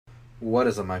What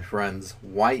is up, my friends?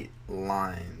 White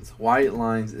Lines. White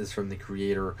Lines is from the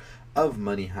creator of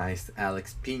Money Heist,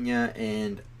 Alex Pina.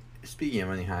 And speaking of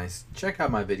Money Heist, check out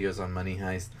my videos on Money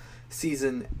Heist,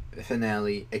 season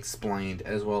finale explained,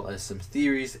 as well as some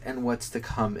theories and what's to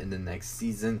come in the next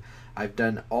season. I've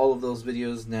done all of those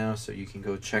videos now, so you can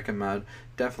go check them out.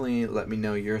 Definitely let me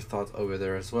know your thoughts over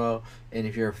there as well. And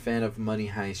if you're a fan of Money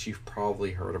Heist, you've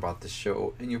probably heard about the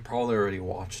show, and you probably already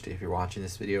watched it if you're watching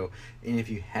this video. And if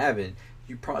you haven't,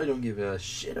 you probably don't give a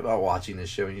shit about watching this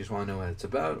show and you just want to know what it's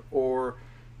about, or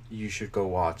you should go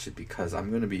watch it, because I'm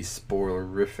going to be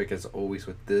spoilerific as always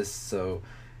with this. So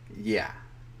yeah,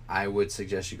 I would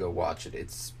suggest you go watch it.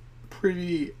 It's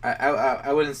pretty,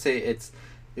 I wouldn't say it's,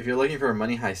 if you're looking for a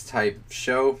Money Heist type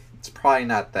show, it's probably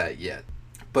not that yet.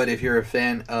 But if you're a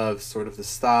fan of sort of the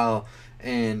style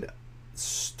and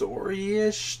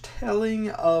story-ish telling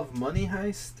of Money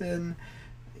Heist, then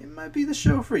it might be the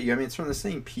show for you. I mean, it's from the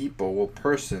same people, well,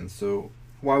 person, so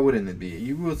why wouldn't it be?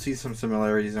 You will see some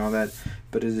similarities and all that,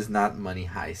 but it is not Money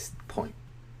Heist point,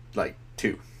 like,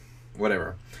 2,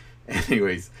 whatever.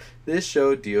 Anyways, this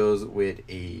show deals with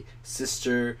a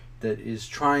sister that is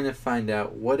trying to find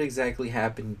out what exactly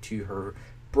happened to her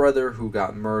brother who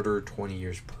got murdered 20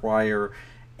 years prior.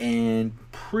 And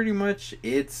pretty much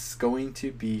it's going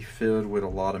to be filled with a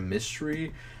lot of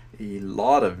mystery, a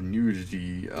lot of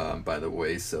nudity, by the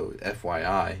way, so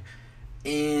FYI,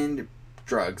 and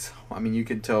drugs. I mean, you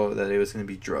can tell that it was going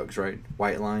to be drugs, right?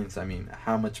 White Lines, I mean,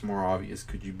 how much more obvious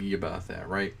could you be about that,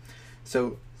 right?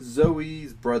 So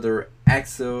Zoe's brother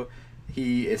Axel,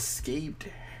 he escaped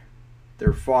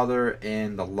their father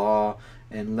and the law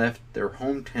and left their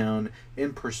hometown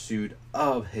in pursuit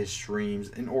of his dreams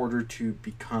in order to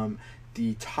become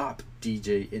the top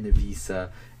DJ in Ibiza.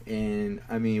 And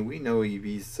I mean, we know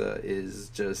Ibiza is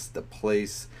just the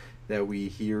place that we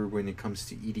hear when it comes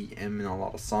to EDM and a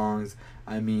lot of songs.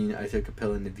 I mean, I took a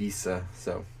pill in Ibiza,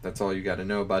 so that's all you got to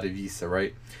know about Ibiza,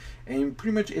 right? And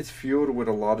pretty much it's fueled with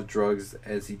a lot of drugs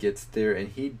as he gets there, and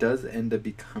he does end up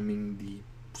becoming the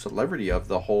celebrity of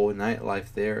the whole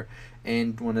nightlife there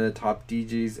and one of the top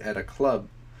DJs at a club.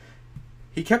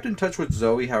 He kept in touch with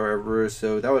Zoe, however,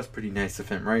 so that was pretty nice of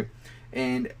him, right?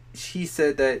 And she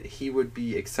said that he would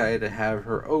be excited to have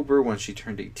her over once she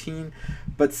turned 18,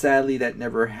 but sadly that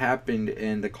never happened,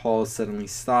 and the calls suddenly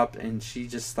stopped, and she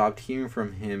just stopped hearing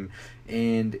from him,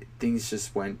 and things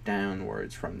just went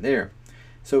downwards from there.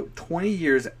 So 20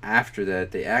 years after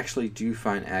that, they actually do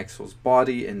find Axel's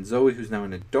body, and Zoe, who's now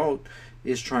an adult,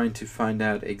 is trying to find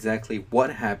out exactly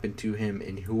what happened to him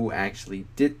and who actually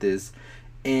did this.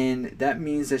 And that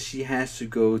means that she has to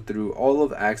go through all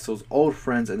of Axel's old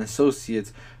friends and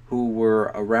associates who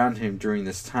were around him during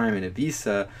this time in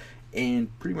Ibiza,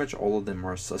 and pretty much all of them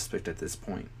are suspect at this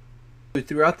point.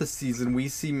 Throughout the season, we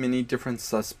see many different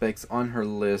suspects on her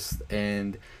list,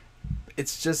 and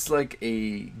it's just like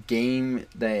a game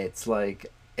that's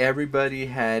like everybody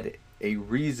had a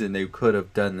reason they could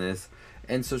have done this.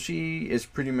 And so she is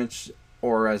pretty much,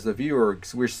 or as the viewer,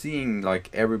 we're seeing like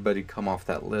everybody come off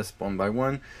that list one by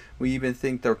one. We even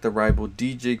think that the rival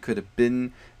DJ could have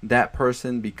been that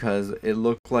person, because it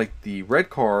looked like the red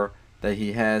car that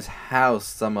he has housed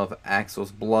some of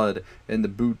Axel's blood in the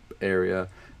boot area.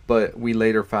 But we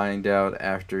later find out,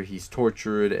 after he's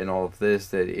tortured and all of this,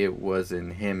 that it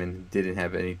wasn't him and didn't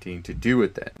have anything to do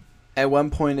with that. At one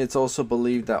point, it's also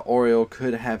believed that Oriol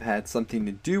could have had something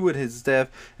to do with his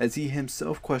death, as he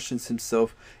himself questions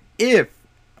himself if,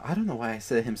 I don't know why I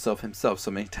said himself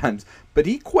so many times, but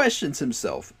he questions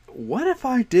himself, what if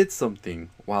I did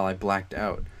something while I blacked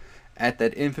out at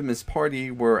that infamous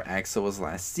party where Axel was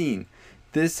last seen?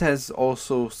 This has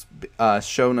also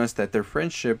shown us that their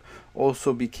friendship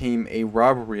also became a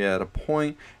robbery at a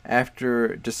point,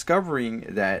 after discovering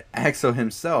that Axel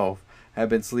himself had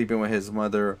been sleeping with his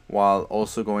mother while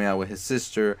also going out with his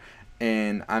sister.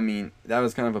 And I mean, that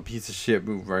was kind of a piece of shit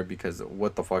move, right? Because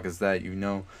what the fuck is that, you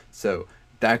know? So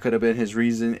that could have been his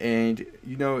reason, and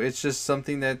you know, it's just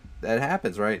something that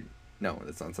happens, right? No,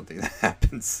 that's not something that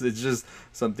happens. It's just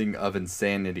something of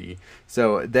insanity.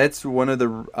 So that's one of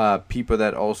the people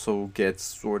that also gets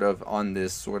sort of on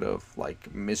this sort of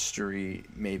like mystery.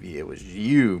 Maybe it was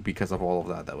you, because of all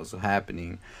of that was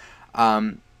happening.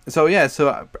 So yeah,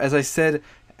 so as I said,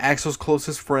 Axel's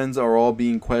closest friends are all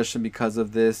being questioned because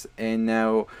of this. And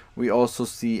now we also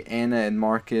see Anna and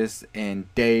Marcus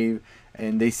and Dave,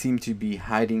 and they seem to be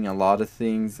hiding a lot of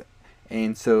things.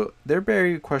 And so they're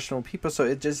very questionable people. So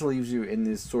it just leaves you in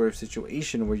this sort of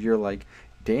situation where you're like,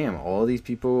 damn, all these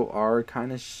people are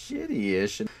kind of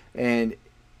shitty-ish. And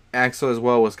Axel as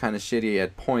well was kind of shitty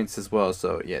at points as well.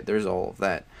 So yeah, there's all of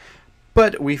that.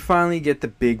 But we finally get the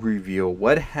big reveal.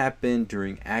 What happened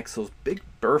during Axel's big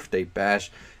birthday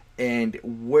bash, and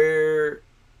where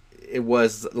it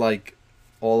was like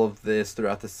all of this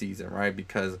throughout the season, right?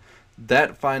 Because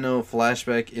that final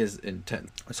flashback is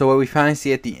intense. So what we finally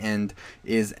see at the end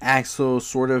is Axel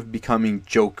sort of becoming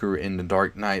Joker in The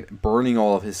Dark Knight, burning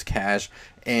all of his cash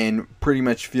and pretty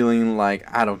much feeling like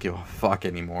I don't give a fuck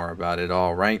anymore about it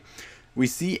all, right? We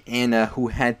see Anna, who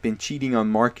had been cheating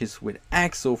on Marcus with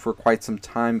Axel for quite some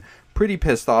time, pretty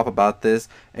pissed off about this,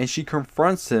 and she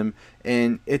confronts him,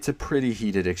 and it's a pretty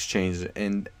heated exchange,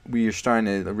 and we are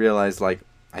starting to realize, like,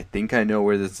 I think I know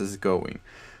where this is going.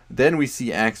 Then we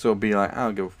see Axel be like, I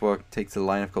don't give a fuck, takes a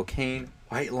line of cocaine,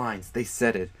 white lines, they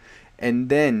said it. And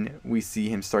then we see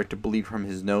him start to bleed from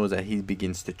his nose as he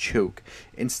begins to choke.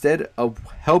 Instead of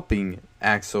helping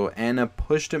Axel, Anna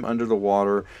pushed him under the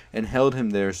water and held him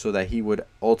there so that he would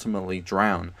ultimately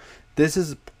drown. This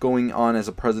is going on as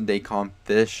a present day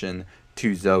confession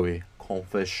to Zoe.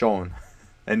 Confession.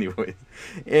 Anyways,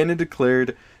 Anna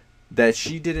declared that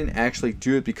she didn't actually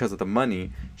do it because of the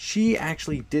money. She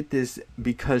actually did this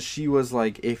because she was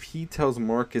like, if he tells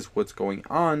Marcus what's going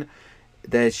on,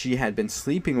 that she had been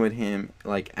sleeping with him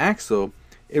like Axel,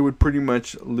 it would pretty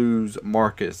much lose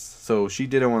Marcus. So she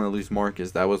didn't want to lose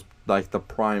Marcus. That was like the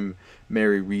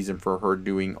primary reason for her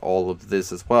doing all of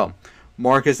this as well.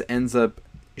 Marcus ends up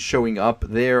showing up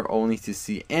there only to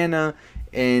see Anna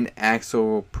and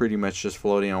Axel pretty much just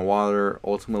floating on water,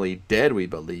 ultimately dead, we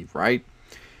believe, right?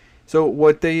 So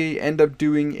what they end up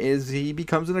doing is he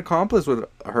becomes an accomplice with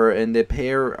her, and the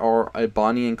pair are a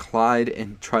Bonnie and Clyde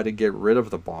and try to get rid of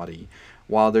the body.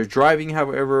 While they're driving,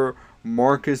 however,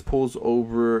 Marcus pulls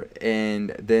over, and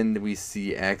then we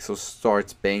see Axel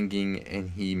starts banging,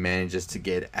 and he manages to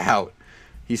get out.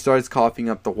 He starts coughing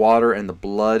up the water and the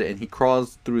blood, and he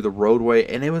crawls through the roadway,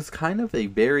 and it was kind of a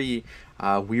very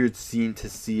weird scene to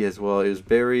see as well. It was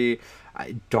very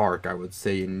dark, I would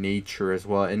say, in nature as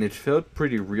well, and it felt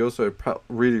pretty real, so it felt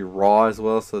really raw as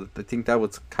well. So I think that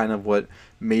was kind of what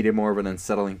made it more of an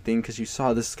unsettling thing, because you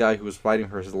saw this guy who was fighting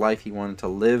for his life. He wanted to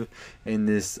live, and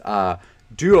this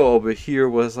duo over here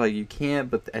was like, you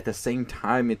can't, but at the same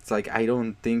time, it's like, I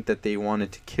don't think that they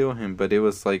wanted to kill him, but it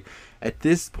was like, at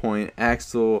this point,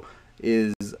 Axel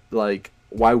is like,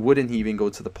 why wouldn't he even go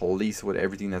to the police with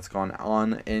everything that's gone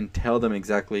on and tell them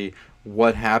exactly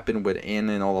what happened with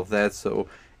Anna and all of that? So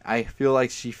I feel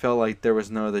like she felt like there was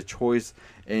no other choice,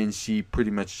 and she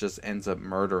pretty much just ends up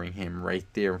murdering him right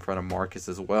there in front of Marcus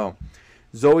as well.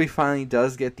 Zoe finally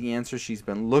does get the answer she's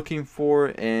been looking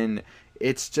for, and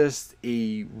it's just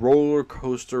a roller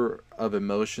coaster of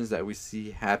emotions that we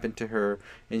see happen to her,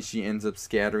 and she ends up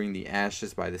scattering the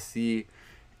ashes by the sea.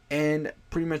 And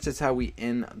pretty much that's how we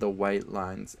end the White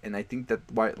Lines. And I think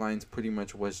that White Lines pretty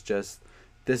much was just,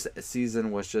 this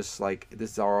season was just like,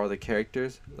 this are all the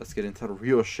characters. Let's get into the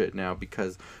real shit now,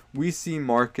 because we see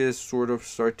Marcus sort of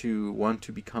start to want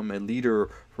to become a leader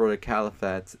for the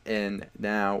Caliphates, and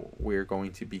now we're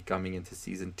going to be coming into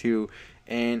season 2,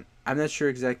 and I'm not sure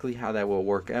exactly how that will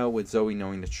work out with Zoe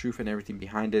knowing the truth and everything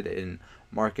behind it, and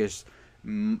Marcus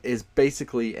is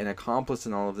basically an accomplice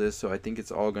in all of this. So I think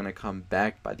it's all going to come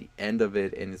back by the end of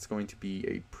it, and it's going to be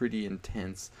a pretty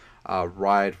intense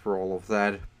ride for all of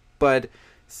that. But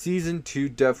season 2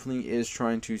 definitely is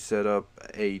trying to set up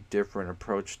a different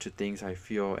approach to things, I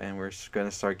feel, and we're going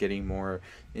to start getting more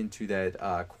into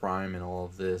that crime and all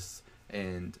of this,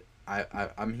 and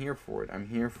I'm here for it. I'm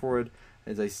here for it.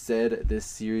 As I said, this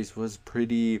series was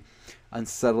pretty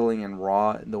unsettling and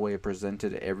raw in the way it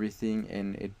presented everything,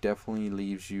 and it definitely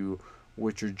leaves you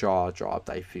with your jaw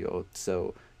dropped, I feel.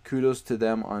 So kudos to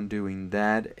them on doing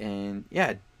that. And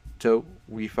yeah, so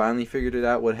we finally figured it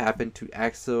out what happened to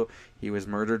Axel. He was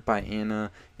murdered by Anna,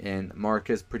 and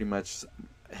Marcus pretty much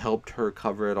helped her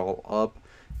cover it all up.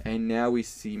 And now we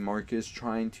see Marcus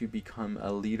trying to become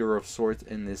a leader of sorts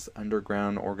in this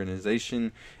underground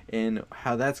organization, and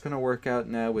how that's going to work out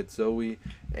now with Zoe,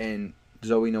 and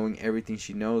Zoe knowing everything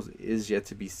she knows is yet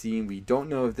to be seen. We don't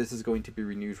know if this is going to be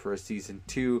renewed for a season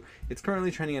 2. It's currently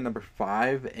trending at number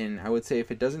 5, and I would say if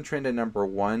it doesn't trend at number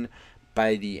 1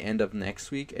 by the end of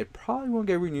next week, it probably won't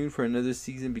get renewed for another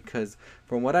season, because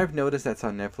from what I've noticed, that's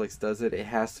how Netflix does it. It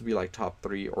has to be like top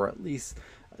 3, or at least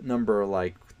number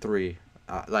like 3.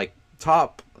 Like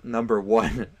top number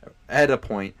 1 at a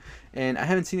point, and I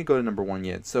haven't seen it go to number 1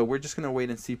 yet, so we're just gonna wait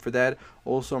and see for that.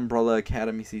 Also, Umbrella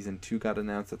Academy season 2 got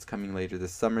announced. That's coming later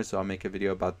this summer, so I'll make a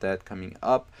video about that coming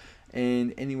up.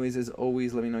 And anyways, as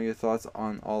always, let me know your thoughts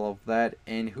on all of that,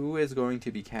 and who is going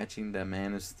to be catching the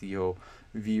Man of Steel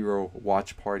Vero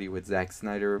watch party with Zack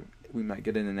Snyder. we might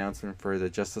get an announcement for the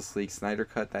Justice League Snyder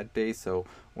Cut that day. So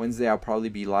Wednesday I'll probably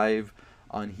be live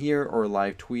on here or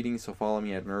live tweeting, so follow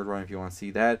me at NerdRun if you want to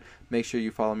see that. Make sure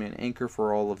you follow me on Anchor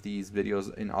for all of these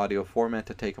videos in audio format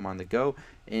to take them on the go.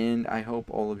 And I hope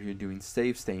all of you are doing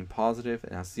safe, staying positive,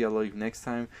 and I'll see all of you next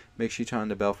time. Make sure you turn on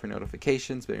the bell for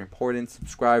notifications, very important.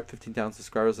 Subscribe, 15,000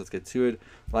 subscribers, let's get to it.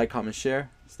 Like, comment, share,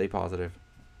 stay positive.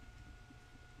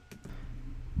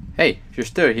 Hey, if you're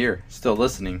still here, still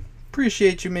listening,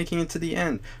 appreciate you making it to the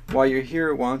end. While you're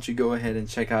here, why don't you go ahead and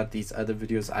check out these other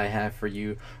videos I have for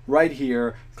you right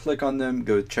here. Click on them,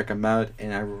 go check them out,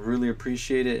 and I really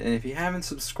appreciate it. And if you haven't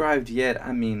subscribed yet,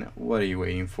 I mean, what are you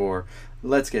waiting for?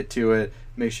 Let's get to it.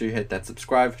 Make sure you hit that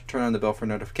subscribe, turn on the bell for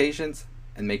notifications,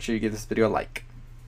 and make sure you give this video a like.